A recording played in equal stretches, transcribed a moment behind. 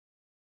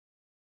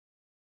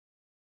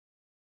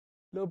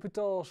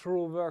L'Hopital's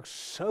rule works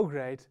so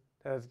great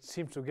that it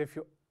seems to give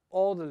you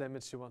all the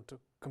limits you want to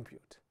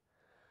compute.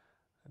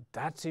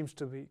 That seems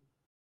to be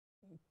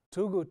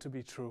too good to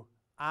be true,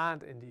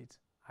 and indeed,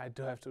 I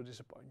do have to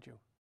disappoint you.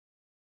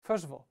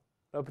 First of all,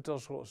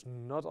 L'Hopital's rule is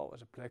not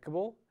always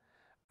applicable,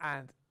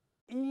 and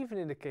even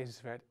in the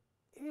cases where it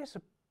is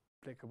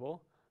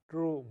applicable, the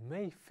rule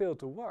may fail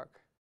to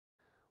work.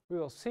 We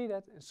will see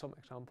that in some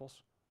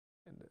examples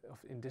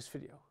in this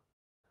video.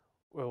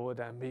 Will we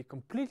then be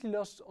completely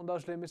lost on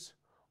those limits?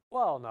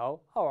 Well,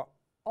 no, our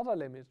other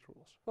limit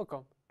rules will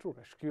come to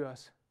rescue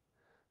us.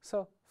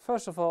 So,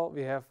 first of all,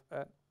 we have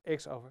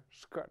x over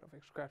square root of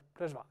x squared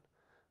plus 1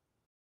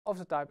 of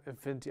the type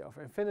infinity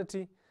over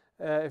infinity,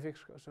 if x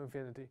goes to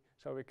infinity,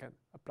 so we can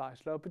apply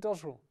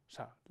L'Hopital's rule.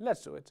 So,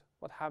 let's do it.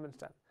 What happens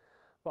then?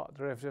 Well,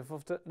 derivative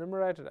of the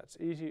numerator, that's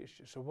easy, it's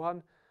just a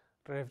 1.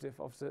 Derivative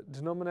of the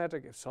denominator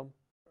gives some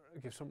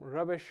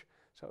rubbish.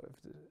 So if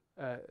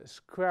the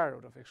square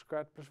root of x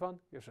squared plus 1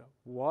 gives a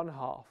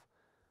 1/2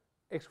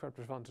 x squared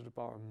plus 1 to the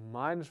power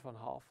minus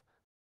 1/2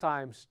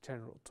 times chain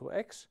rule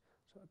 2x.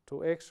 So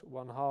 2x,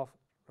 1/2,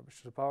 rubbish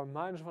to the power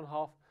minus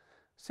 1/2.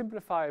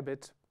 Simplify a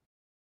bit.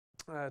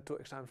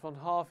 2x times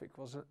 1/2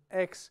 equals an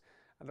x,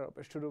 and the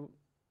rubbish to the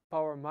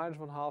power minus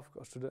 1/2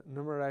 goes to the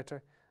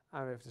numerator,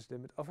 and we have this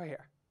limit over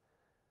here.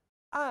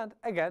 And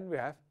again we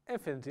have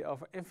infinity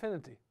over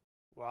infinity.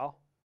 Well,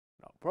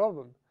 no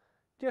problem.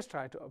 Just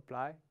try to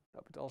apply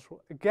L'Hopital's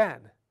rule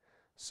again.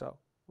 So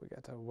we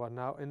get a 1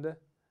 now in the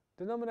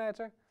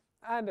denominator,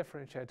 and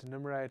differentiate the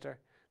numerator.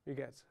 We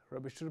get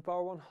rubbish to the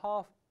power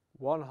 1/2,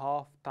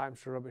 1/2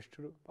 times the rubbish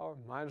to the power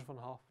minus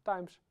 1/2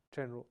 times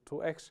chain rule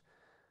 2x,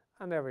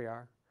 and there we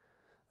are.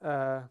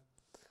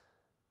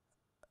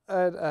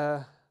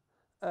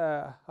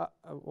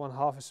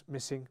 1/2 is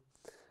missing,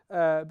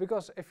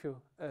 because if you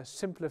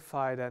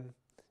simplify, then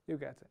you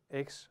get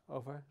x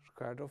over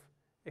square root of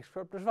x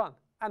squared plus 1,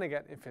 and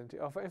again infinity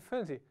over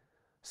infinity.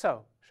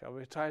 So, shall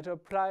we try to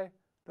apply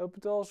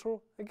L'Hopital's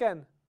rule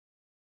again?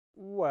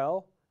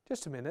 Well,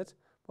 just a minute.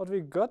 What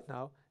we got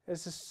now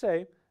is the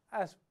same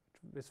as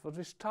with what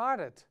we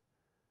started.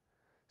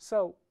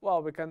 So,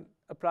 well, we can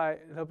apply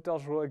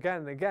L'Hopital's rule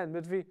again and again,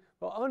 but we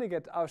will only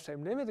get our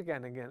same limit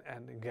again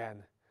and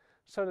again.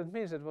 So that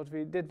means that what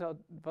we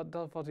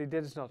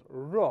did is not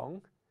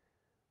wrong.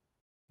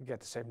 We get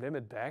the same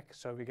limit back,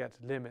 so we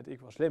get limit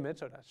equals limit,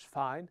 so that's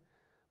fine.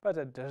 But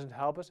that doesn't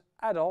help us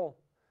at all.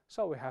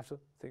 So we have to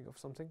think of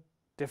something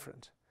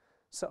different.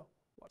 So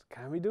what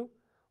can we do?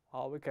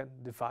 Well, we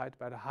can divide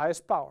by the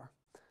highest power.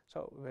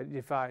 So we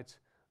divide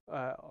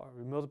or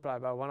we multiply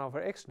by 1 over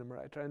x,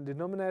 numerator and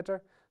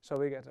denominator. So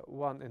we get a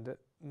 1 in the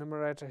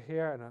numerator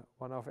here and a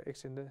 1 over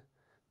x in the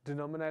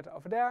denominator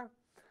over there.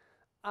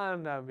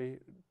 And then we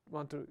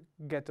want to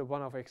get the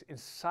 1 over x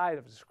inside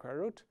of the square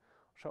root.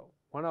 So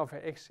 1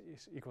 over x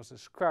is equals the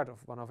square root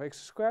of 1 over x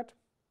squared,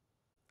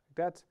 like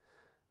that.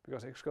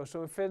 Because x goes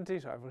to infinity,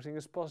 so everything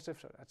is positive,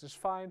 so that is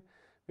fine.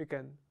 We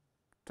can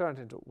turn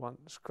it into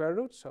 1 square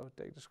root, so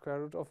take the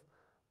square root of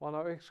 1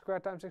 over x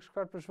squared times x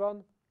squared plus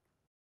 1.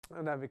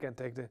 And then we can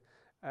take the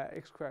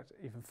x squared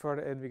even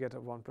further in, we get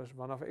a 1 plus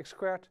 1 over x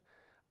squared.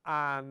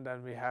 And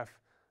then we have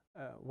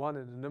 1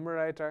 in the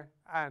numerator,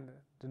 and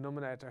the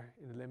denominator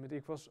in the limit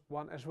equals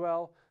 1 as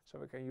well. So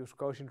we can use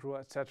quotient rule,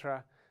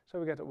 etc. So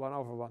we get a 1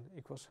 over 1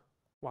 equals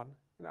 1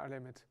 in our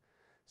limit.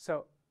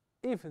 So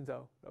even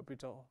though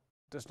L'Hopital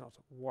does not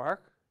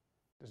work,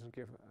 doesn't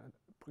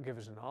give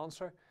us an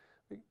answer,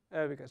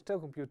 we can still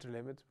compute the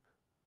limit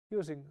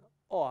using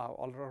all our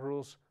other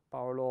rules,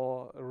 power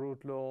law,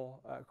 root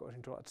law,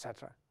 quotient law,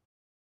 etc.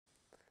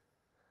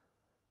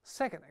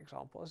 Second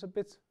example is a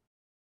bit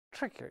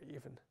trickier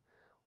even.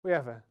 We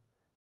have a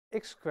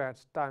x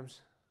squared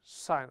times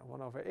sine of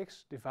 1 over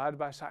x divided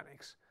by sine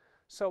x.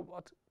 So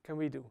what can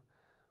we do?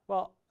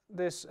 Well,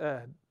 this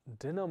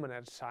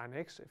denominator sine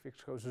x, if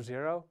x goes to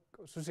 0,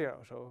 goes to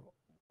 0, so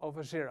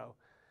over 0.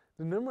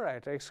 The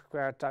numerator x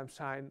squared times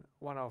sine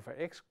 1 over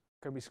x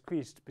can be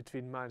squeezed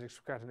between minus x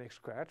squared and x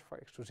squared, for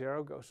x to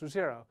 0 goes to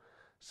 0.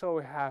 So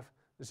we have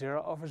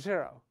 0 over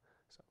 0.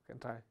 So we can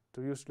try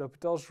to use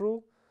L'Hopital's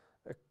rule,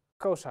 a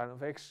cosine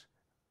of x,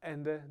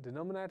 and the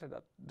denominator,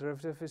 that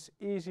derivative is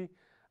easy,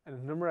 and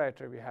the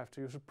numerator we have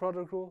to use a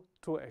product rule,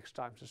 2x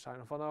times the sine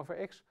of 1 over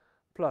x,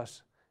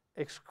 plus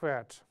x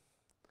squared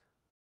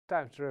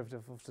times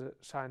derivative of the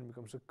sine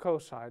becomes a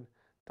cosine,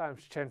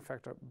 times chain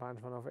factor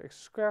minus 1 over x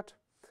squared.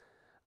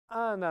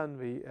 And then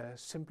we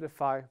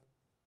simplify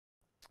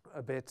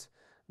a bit.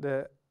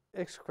 The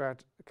x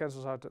squared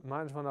cancels out the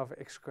minus 1 over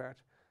x squared.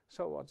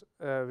 So what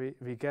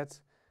we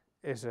get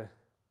is a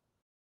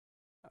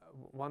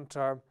one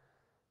term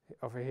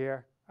over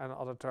here and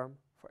another term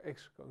for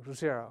x going to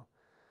 0.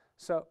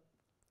 So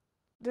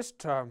this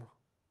term,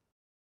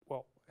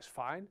 well, is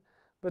fine,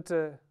 but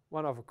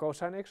 1 over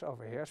cosine x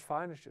over here is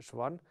fine, it's just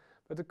 1.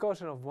 But the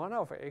cosine of 1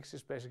 over x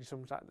is basically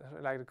sometimes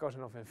like the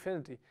cosine of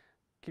infinity,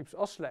 keeps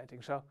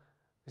oscillating, so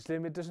this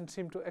limit doesn't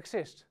seem to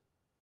exist.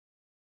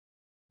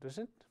 Does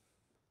it?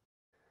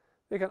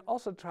 We can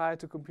also try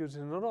to compute it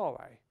in another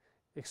way.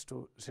 X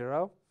to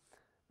 0.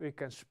 we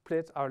can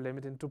split our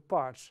limit into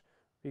parts.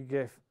 We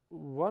give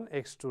one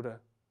x to the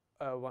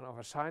 1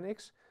 over sine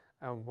x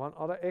and one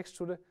other x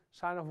to the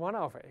sine of 1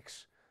 over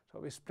x. So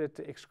we split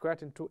the x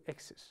squared into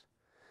x's.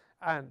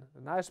 And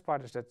the nice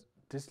part is that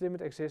this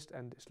limit exists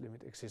and this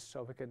limit exists.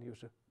 So we can use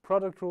the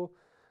product rule.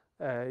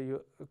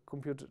 You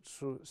compute it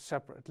through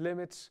separate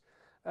limits.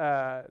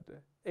 The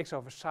x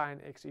over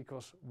sine x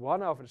equals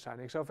 1 over the sine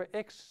x over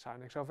x.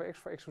 Sine x over x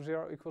for x of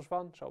 0 equals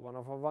 1. So 1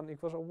 over 1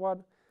 equals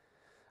 1.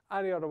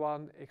 And the other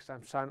one, x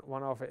times sine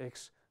 1 over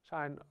x.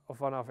 Sine of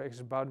 1 over x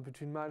is bounded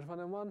between minus 1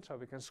 and 1. So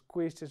we can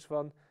squeeze this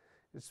one.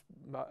 It's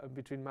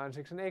between minus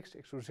x and x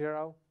to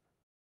 0.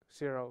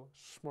 0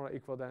 smaller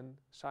equal than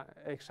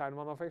x sine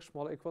 1 over x,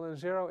 smaller equal than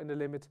 0 in the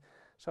limit.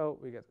 So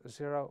we get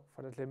 0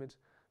 for that limit.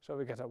 So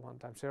we get that 1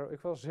 times 0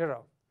 equals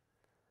 0.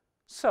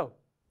 So,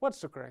 what's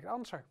the correct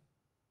answer?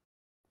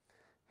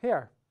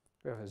 Here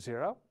we have a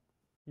 0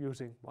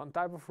 using one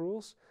type of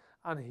rules,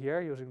 and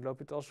here using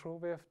L'Hopital's rule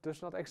we have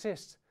does not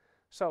exist.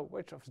 So,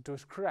 which of the two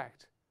is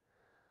correct?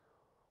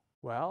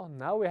 Well,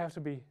 now we have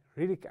to be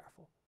really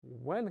careful.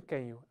 When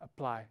can you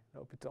apply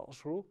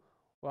L'Hopital's rule?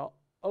 Well,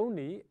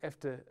 only if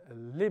the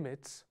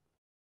limit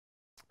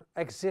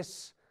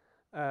exists,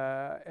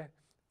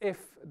 if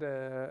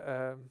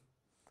the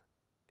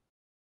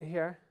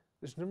here,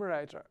 this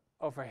numerator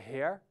over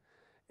here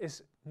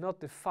is not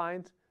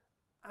defined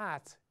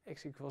at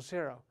x equals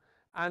 0.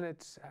 And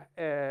it's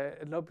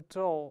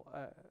L'Hopital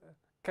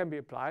can be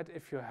applied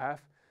if you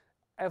have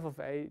f of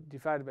a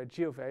divided by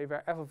g of a,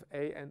 where f of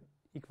a and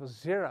equals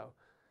 0.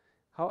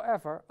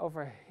 However,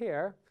 over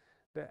here,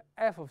 the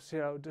f of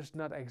 0 does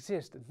not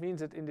exist. It means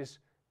that in this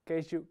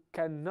case you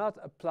cannot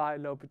apply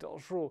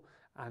L'Hopital's rule.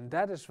 And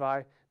that is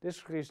why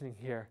this reasoning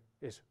here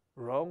is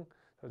wrong.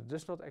 So it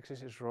does not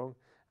exist is wrong.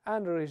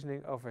 And the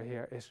reasoning over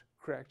here is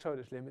correct. So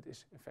this limit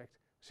is in fact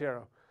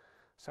 0.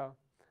 So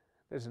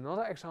there's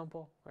another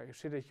example where you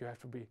see that you have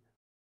to be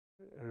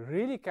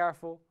really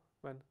careful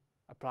when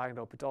applying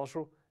L'Hopital's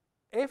rule.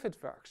 If it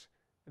works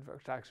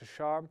like a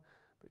charm,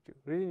 but you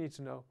really need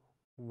to know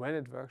when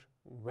it works,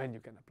 when you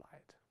can apply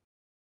it.